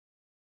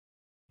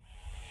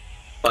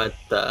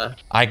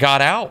But I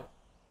got out.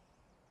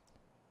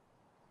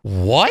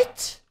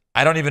 What?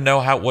 I don't even know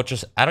how. I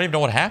don't even know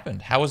what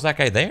happened. How was that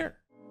guy there?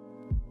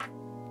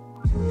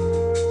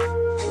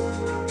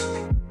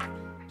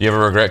 Do you ever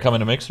regret coming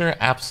to Mixer?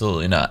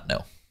 Absolutely not.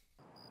 No.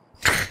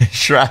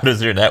 Shroud,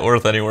 is your net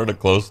worth anywhere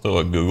close to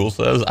what Google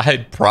says?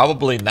 I'd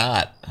probably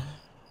not.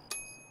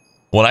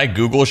 When I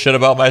Google shit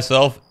about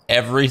myself,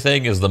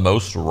 everything is the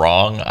most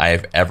wrong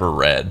I've ever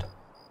read.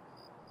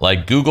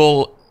 Like,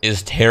 Google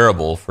is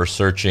terrible for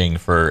searching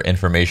for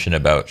information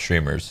about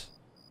streamers.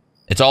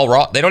 It's all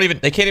wrong. They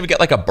can't even get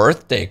like a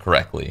birthday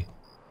correctly.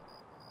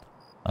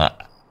 I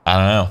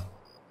don't know.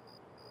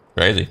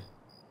 Crazy.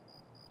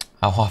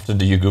 How often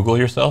do you Google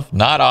yourself?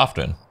 Not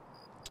often. Do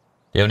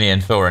you have any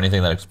info or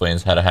anything that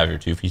explains how to have your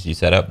 2 PC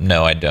setup?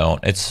 No, I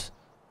don't. It's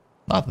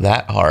not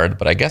that hard,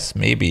 but I guess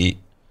maybe,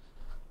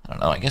 I don't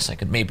know, I guess I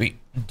could maybe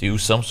do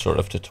some sort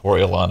of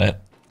tutorial on it.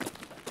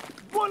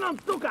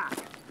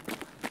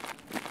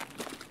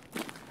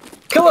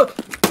 kill him!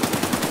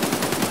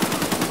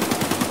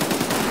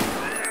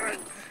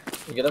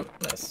 You get him?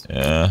 Nice.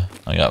 Yeah,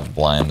 I got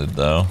blinded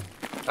though.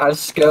 I was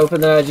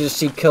scoping there, I just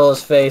see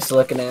Killa's face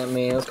looking at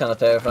me. It was kind of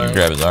terrifying. You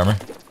grab his armor.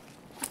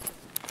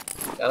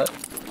 Got it.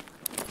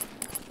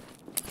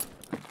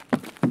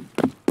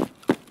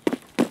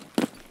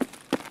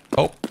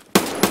 Oh.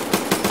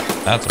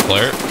 That's a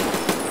player.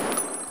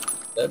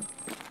 Dead.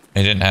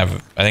 He didn't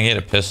have, I think he had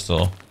a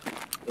pistol.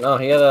 No,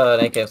 he had an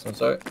AK of some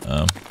sort.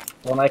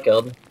 One I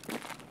killed.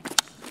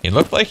 He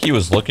looked like he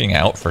was looking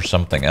out for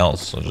something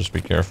else, so just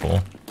be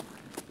careful.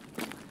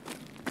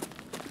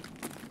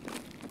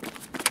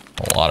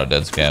 A lot of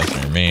dead scavs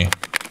near me.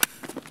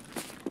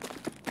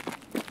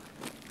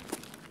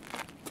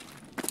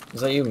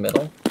 Is that you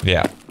middle?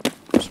 Yeah.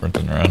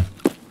 Sprinting around.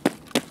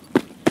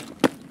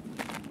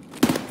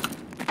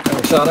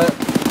 Haven't shot it.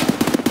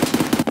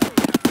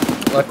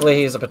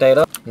 Luckily he's a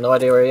potato. No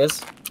idea where he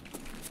is.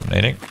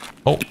 Nading.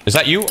 Oh, is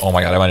that you? Oh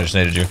my god, I might have just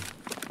naded you.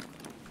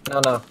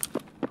 No.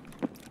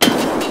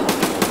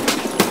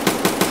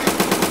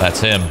 That's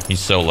him. He's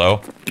so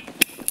low.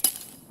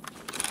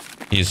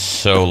 He's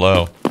so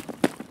low.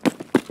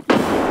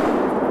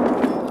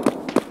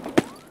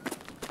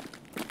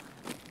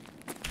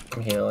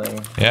 I'm healing.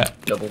 Yeah.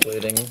 Double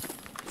bleeding.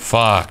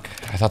 Fuck.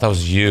 I thought that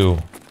was you.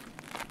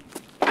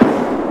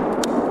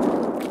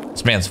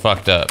 This man's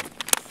fucked up.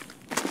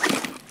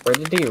 Where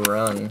did he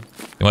run?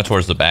 He went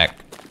towards the back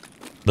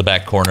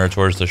corner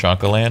towards the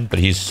Shanka land, but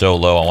he's so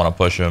low I want to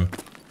push him.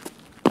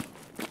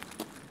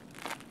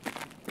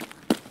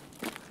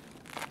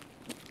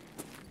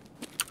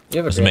 You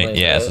have a This is me. laser,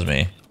 Yeah, right? this is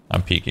me.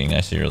 I'm peeking.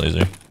 I see your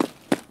laser.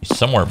 He's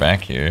somewhere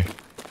back here.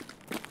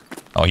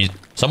 Oh,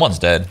 someone's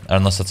dead,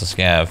 unless that's a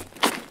scav.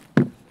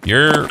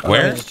 You're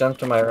where? I just jumped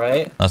to my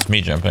right. That's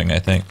me jumping, I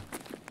think.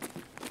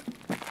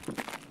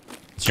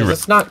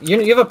 It's not. You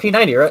have a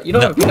P90, right? You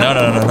don't have a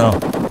P90. No.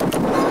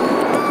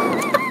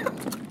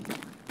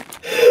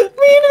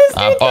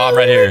 I'm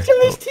right here.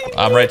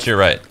 I'm right to your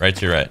right. Right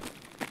to your right.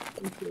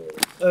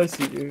 I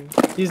see you.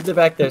 He's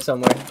back there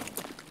somewhere.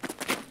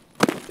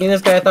 Me and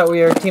this guy thought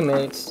we were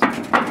teammates.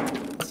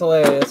 That's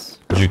hilarious.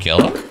 Did you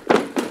kill him?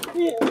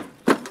 Yeah.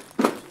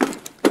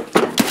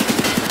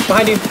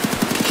 Behind you.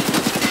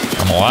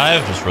 I'm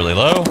alive, just really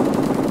low.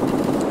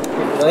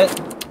 He's lit.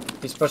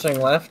 He's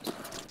pushing left.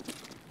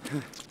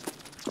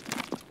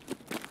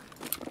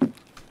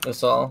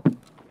 That's all.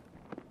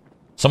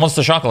 Someone's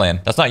to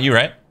Shonkaland. That's not you,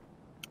 right?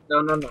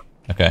 No.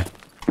 Okay.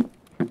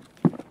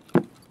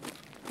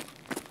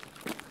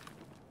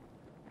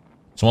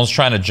 Someone's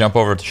trying to jump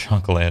over to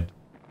Shonkaland.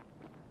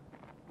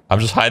 I'm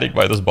just hiding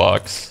by this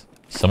box.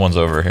 Someone's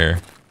over here.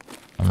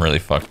 I'm really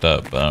fucked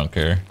up, but I don't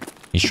care.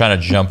 He's trying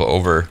to jump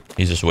over.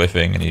 He's just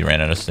whiffing and he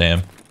ran out of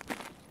stam.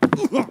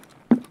 Get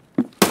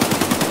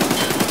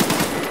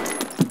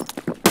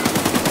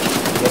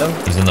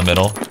him? He's in the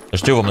middle.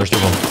 There's two of them.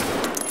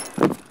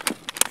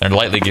 They're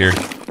lightly geared.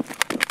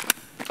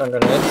 Some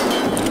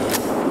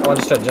grenades. One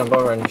just tried to jump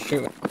over and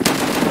shoot me.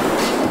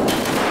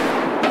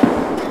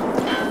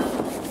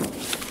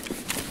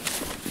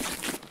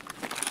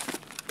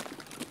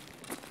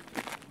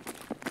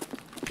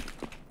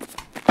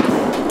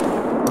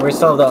 We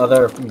saw the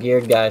other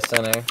geared guy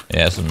center.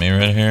 Yeah, this is me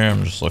right here.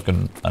 I'm just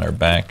looking on our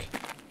back.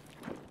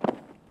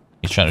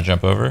 He's trying to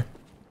jump over.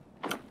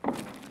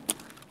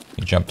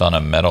 He jumped on a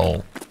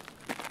metal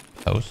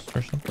post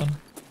or something.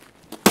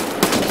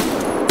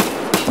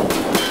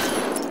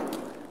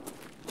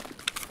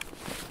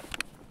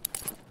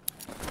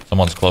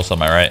 Someone's close on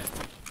my right.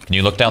 Can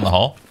you look down the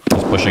hall?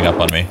 He's pushing up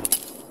on me.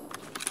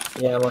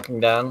 Yeah, I'm looking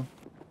down.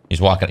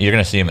 He's walking. You're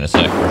gonna see him in a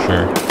sec for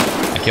sure.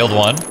 I killed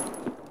one.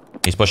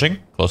 He's pushing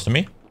close to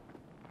me.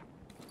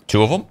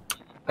 Two of them.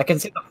 I can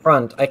see the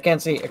front. I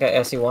can't see. Okay,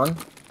 I see one.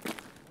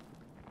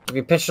 If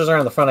you push those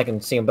around the front, I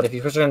can see him. But if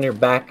you push around your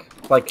back,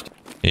 like...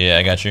 Yeah,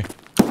 I got you.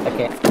 I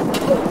can't.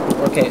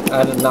 Oh, okay,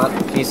 I did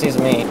not. He sees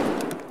me.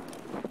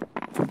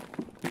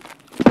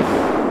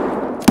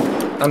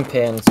 I'm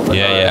pinned. So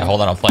Yeah.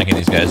 Hold on, I'm flanking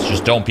these guys.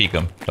 Just don't peek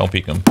them.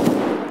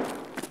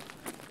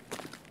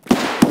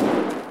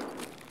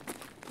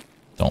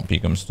 Don't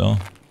peek him still.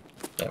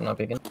 Yeah, I'm not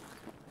peeking.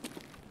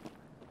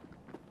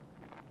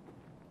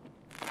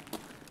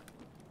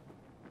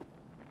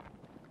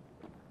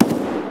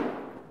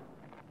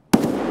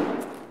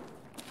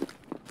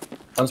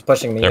 One's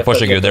pushing me. They're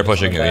pushing you. They're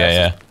pushing you. Yeah,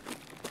 yeah.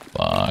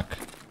 Fuck.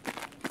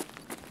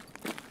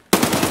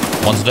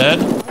 One's dead.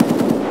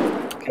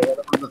 Okay,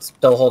 the one that's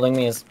still holding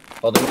me is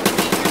holding.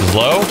 He's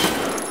low.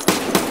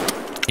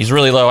 He's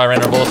really low. I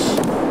ran her bullets.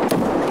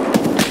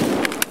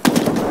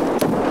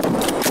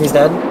 He's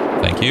dead.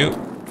 Thank you.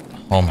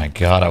 Oh my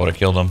god, I would have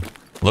killed him.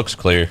 Looks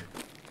clear.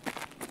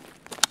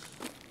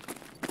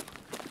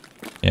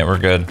 Yeah, we're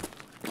good.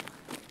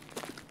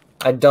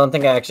 I don't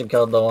think I actually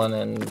killed the one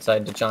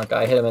inside Tachanka.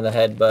 I hit him in the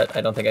head, but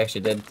I don't think I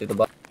actually did through the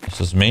butt. This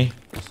is me.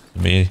 This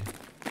is me.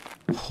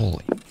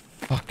 Holy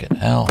fucking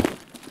hell.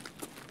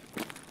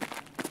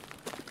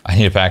 I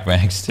need a pack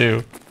mags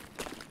too.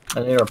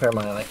 I need to repair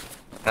my, like,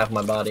 half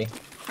my body.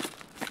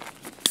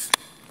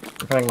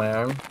 Repairing my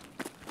arm.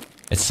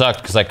 It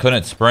sucked because I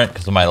couldn't sprint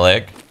because of my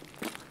leg.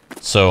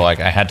 So like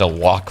I had to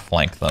walk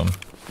flank them.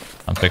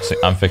 I'm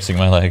fixing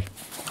my leg.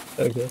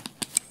 Okay.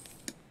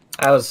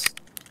 I was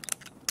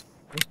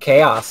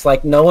chaos.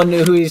 Like no one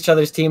knew who each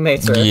other's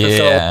teammates were.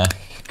 Yeah.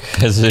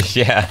 Cause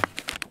yeah.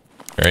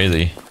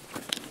 Crazy.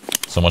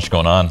 So much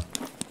going on.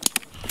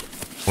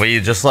 We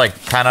just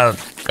like kind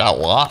of got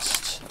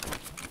lost.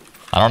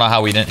 I don't know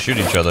how we didn't shoot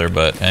each other,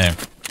 but hey.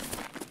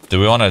 Do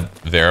we want to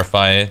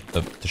verify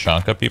the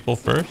Tachanka people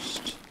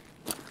first?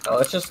 Oh,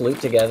 let's just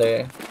loot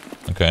together.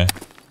 Okay.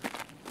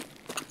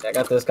 I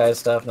got this guy's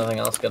stuff. Nothing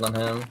else good on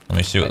him. Let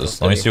me see what this.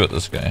 Let me see what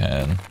this guy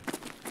had.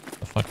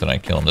 The fuck did I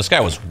kill him? This guy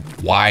was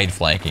wide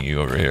flanking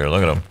you over here.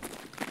 Look at him.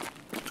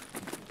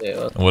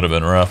 Yeah, it would have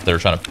been rough. They were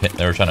trying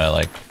to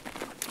like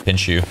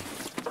pinch you.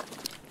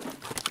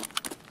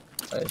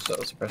 I just got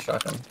a suppressed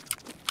shotgun.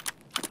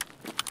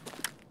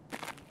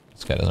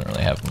 This guy doesn't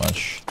really have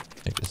much.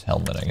 Take his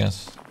helmet, I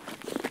guess.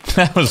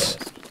 That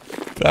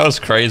was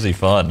crazy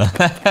fun.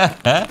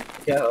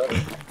 Yeah.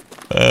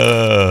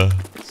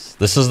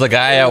 This is the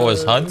guy I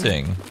was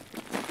hunting.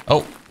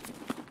 Oh,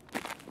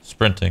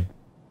 sprinting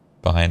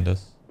behind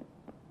us.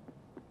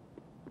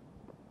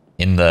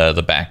 In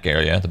the back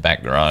area, the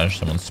back garage.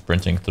 Someone's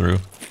sprinting through.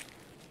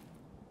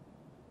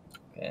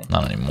 Okay.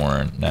 Not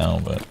anymore now,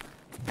 but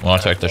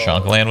want to check the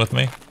Tachanka land with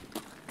me?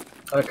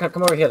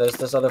 Come over here. There's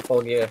this other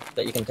full gear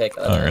that you can take.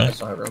 Oh, really? I just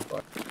don't have room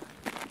for.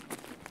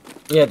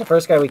 Yeah, the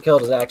first guy we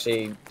killed is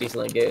actually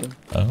decently good.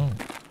 Oh.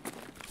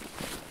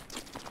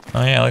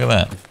 Oh yeah, look at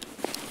that.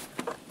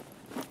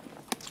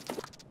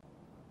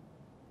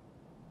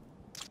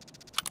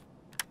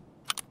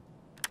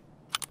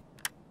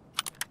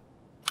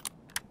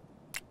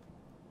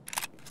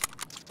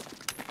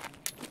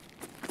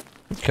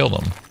 Who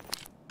killed him?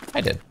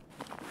 I did.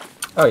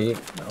 Oh, you.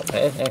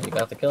 Okay, yeah, you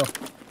got the kill.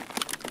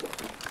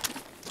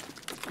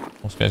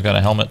 This guy's got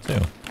a helmet too.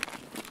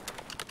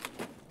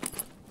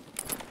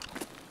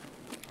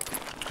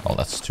 Oh,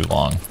 that's too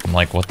long. I'm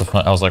like, what the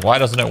fuck? I was like, why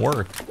doesn't it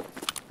work?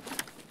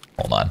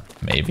 Hold on.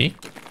 Maybe?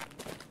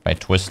 If I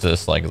twist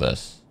this like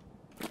this.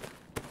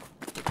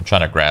 I'm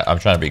trying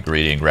to be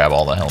greedy and grab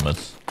all the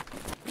helmets.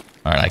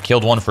 Alright, I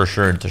killed one for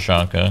sure in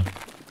Tachanka.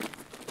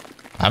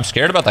 I'm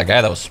scared about that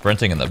guy that was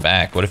sprinting in the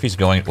back. What if he's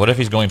going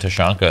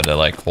Tachanka to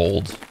like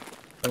hold?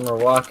 And we're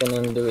walking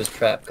into his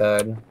trap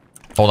card.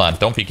 Hold on,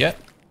 don't peek yet.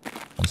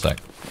 One sec.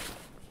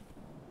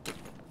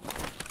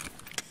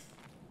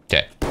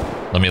 Okay.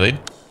 Let me lead.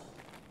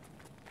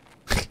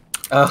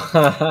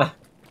 Oh,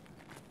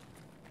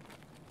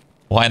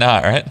 Why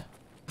not, right?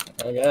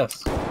 I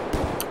guess.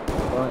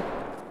 What?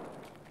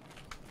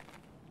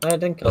 I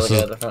didn't kill the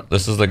guy at the front.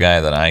 This is the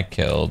guy that I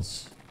killed.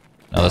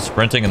 Now the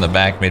sprinting in the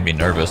back made me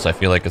nervous. I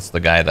feel like it's the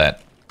guy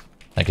that,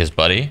 like his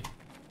buddy.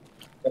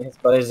 Yeah, his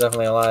buddy's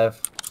definitely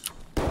alive.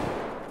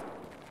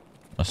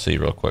 Let's see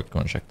real quick. I'm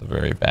gonna check the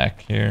very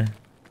back here.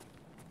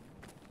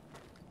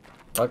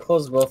 I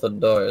closed both the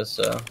doors,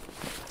 so.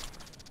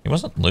 He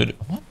wasn't looted.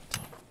 What the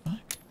fuck?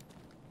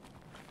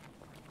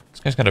 This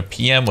guy's got a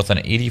PM with an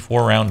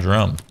 84 round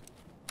drum.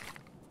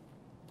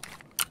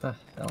 What the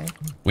hell?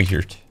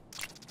 Weird.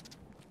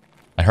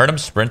 I heard him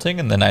sprinting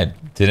and then I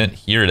didn't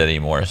hear it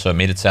anymore, so it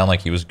made it sound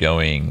like he was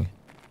going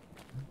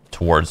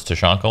towards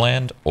Tachanka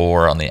land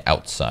or on the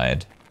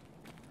outside.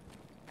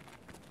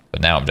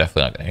 But now I'm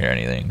definitely not gonna hear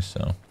anything,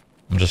 so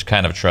I'm just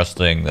kind of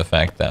trusting the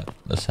fact that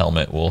this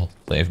helmet will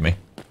save me.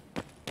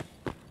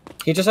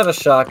 He just had a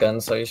shotgun,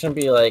 so he shouldn't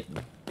be like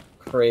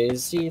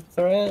crazy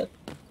threat.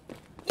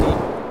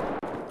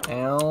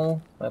 Ow,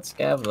 that's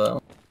Scav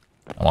though.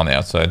 I'm on the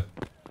outside.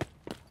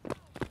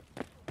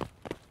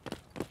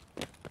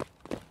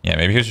 Yeah,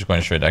 maybe he was just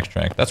going straight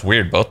extract. That's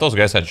weird. Both those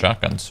guys had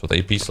shotguns with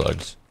AP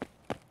slugs.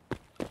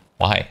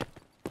 Why?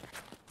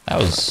 That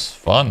was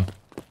fun.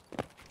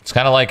 It's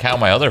kind of like how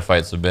my other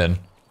fights have been.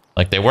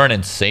 Like, they weren't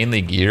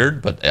insanely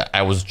geared, but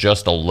I was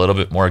just a little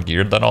bit more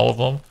geared than all of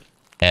them.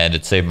 And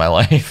it saved my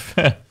life.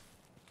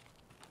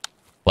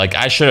 Like,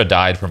 I should have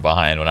died from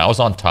behind. When I was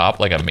on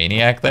top like a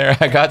maniac there,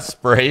 I got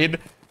sprayed.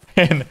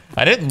 And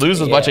I didn't lose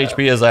as much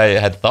HP as I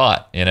had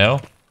thought, you know?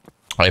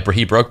 Like,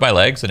 he broke my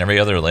legs and every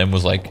other limb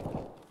was like,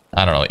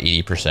 I don't know,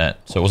 80%.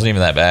 So it wasn't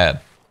even that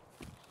bad.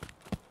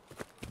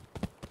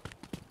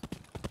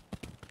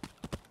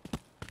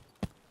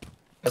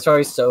 That's why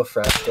he's so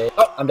frustrated.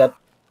 Oh, I'm dead.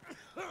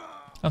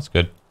 That's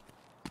good.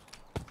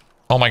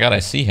 Oh my god, I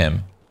see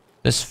him.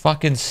 This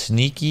fucking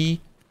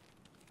sneaky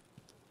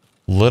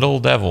little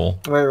devil.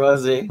 Where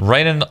was he?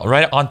 Right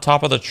on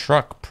top of the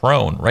truck,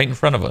 prone, right in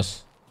front of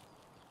us.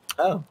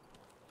 Oh.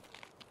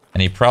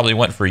 And he probably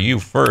went for you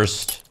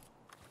first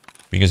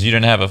because you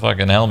didn't have a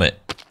fucking helmet.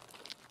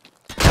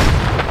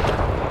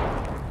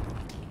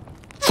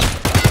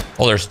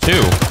 Oh, there's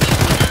two.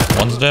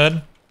 One's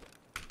dead.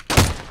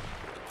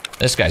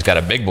 This guy's got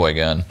a big boy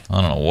gun.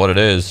 I don't know what it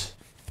is.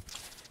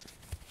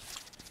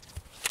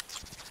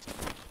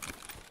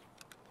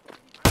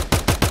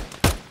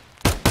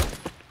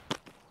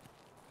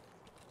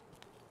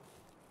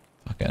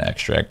 Fucking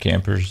extract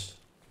campers.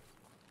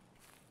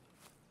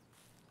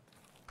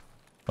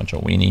 Bunch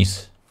of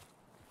weenies.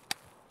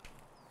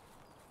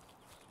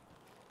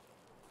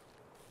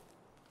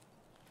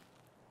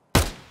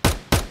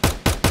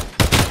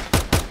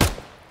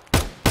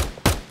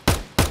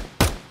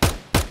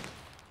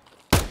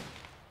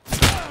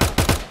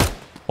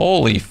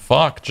 Holy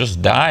fuck,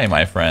 just die,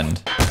 my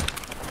friend.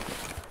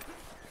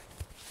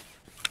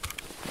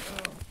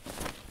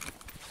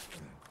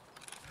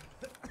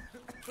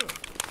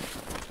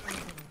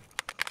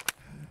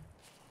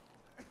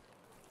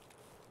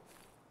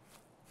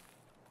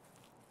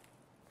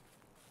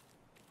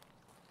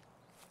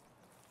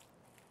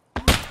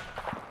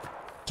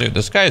 Dude,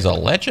 this guy's a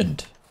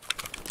legend.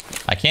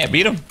 I can't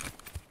beat him.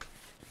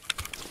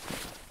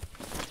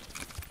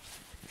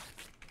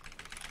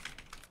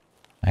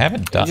 I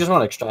haven't died. You just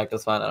want to extract,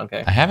 that's fine, I don't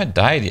care. I haven't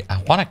died yet.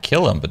 I want to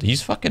kill him, but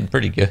he's fucking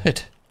pretty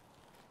good.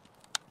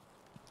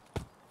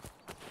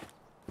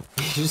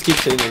 You just keep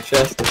hitting your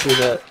chest to see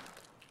that.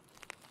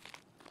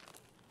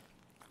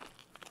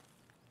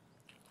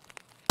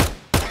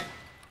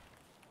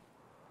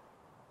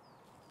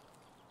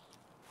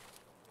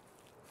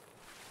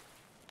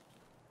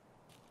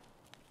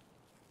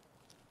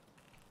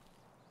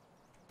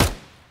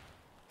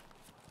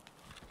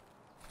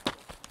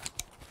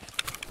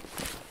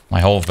 My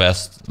whole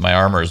vest, my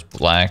armor is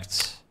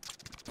blacked.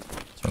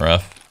 It's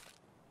rough.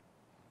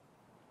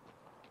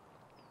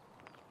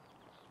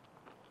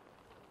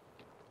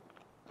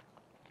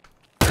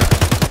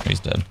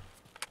 He's dead.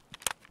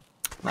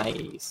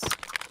 Nice.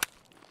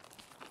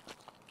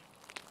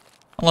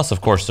 Unless,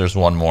 of course, there's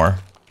one more,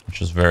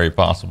 which is very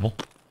possible.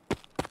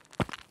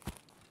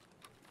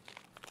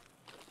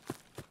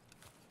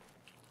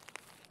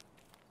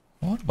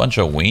 What a bunch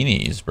of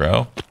weenies,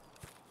 bro.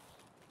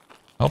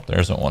 Hope there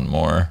isn't one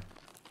more.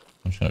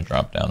 I'm just gonna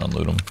drop down and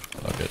loot them.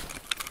 Fuck it.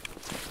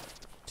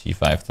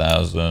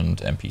 T5000,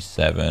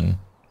 MP7,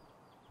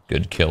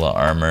 good killer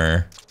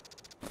armor.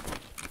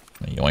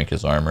 Yoink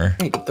his armor.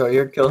 You can throw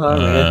your kill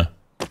armor.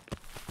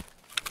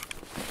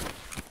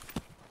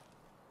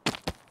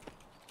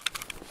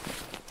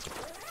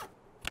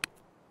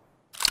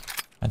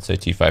 I'd say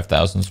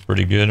T5000 is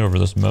pretty good over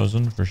this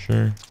Mosin for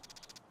sure.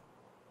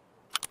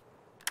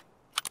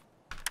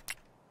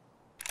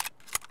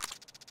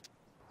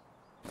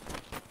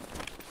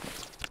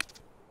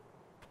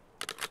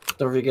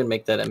 Don't forget to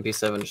make that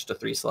MP7 just a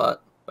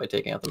 3-slot by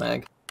taking out the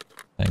mag.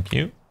 Thank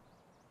you.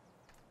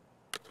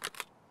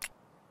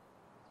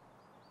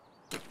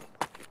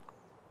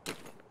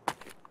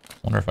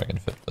 Wonder if I can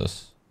fit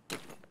this.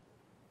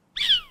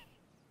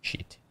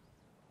 Cheat.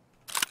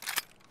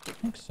 I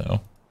think so.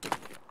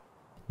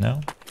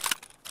 No?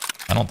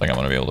 I don't think I'm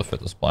going to be able to fit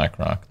this black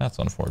rock. That's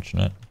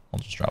unfortunate. I'll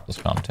just drop this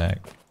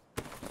contact.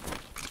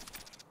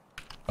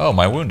 Oh,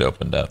 my wound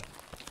opened up.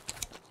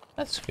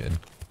 That's good.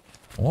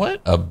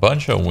 What a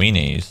bunch of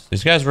weenies.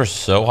 These guys were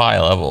so high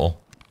level.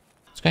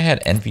 This guy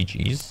had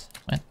NVGs?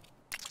 What?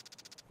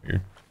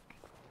 Weird.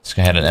 This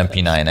guy had an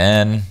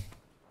MP9N.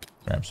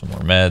 Grab some more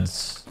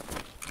meds.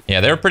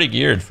 Yeah, they were pretty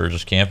geared for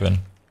just camping.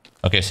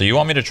 Okay, so you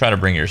want me to try to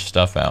bring your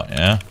stuff out,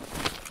 yeah?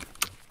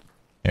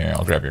 Here,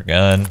 I'll grab your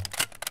gun.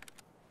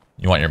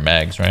 You want your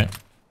mags, right?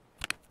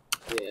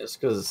 Yeah, it's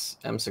because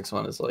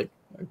M61 is like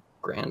a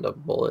grand a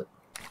bullet.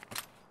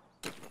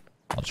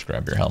 I'll just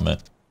grab your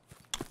helmet.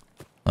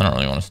 I don't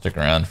really want to stick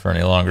around for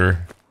any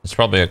longer. There's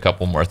probably a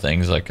couple more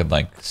things I could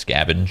like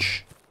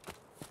scavenge.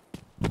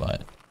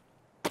 But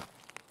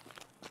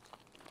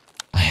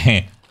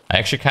I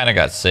actually kind of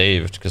got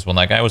saved because when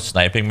that guy was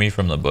sniping me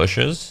from the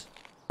bushes,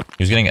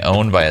 he was getting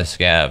owned by a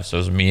scav. So it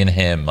was me and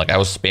him. Like I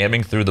was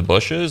spamming through the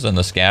bushes and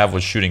the scav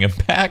was shooting him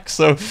back.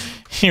 So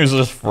he was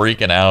just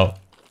freaking out.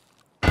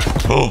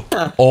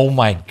 Oh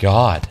my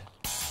god.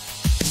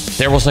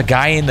 There was a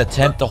guy in the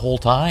tent the whole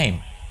time.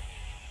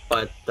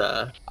 But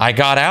I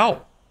got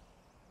out.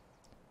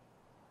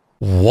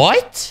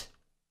 What?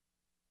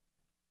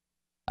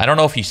 I don't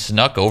know if he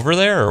snuck over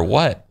there or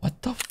what. What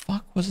the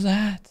fuck was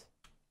that?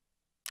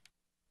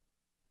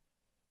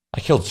 I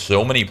killed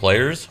so many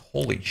players.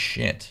 Holy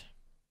shit.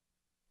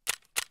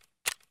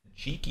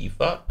 Cheeky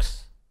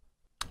fucks.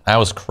 That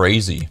was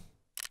crazy.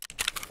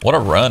 What a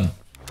run.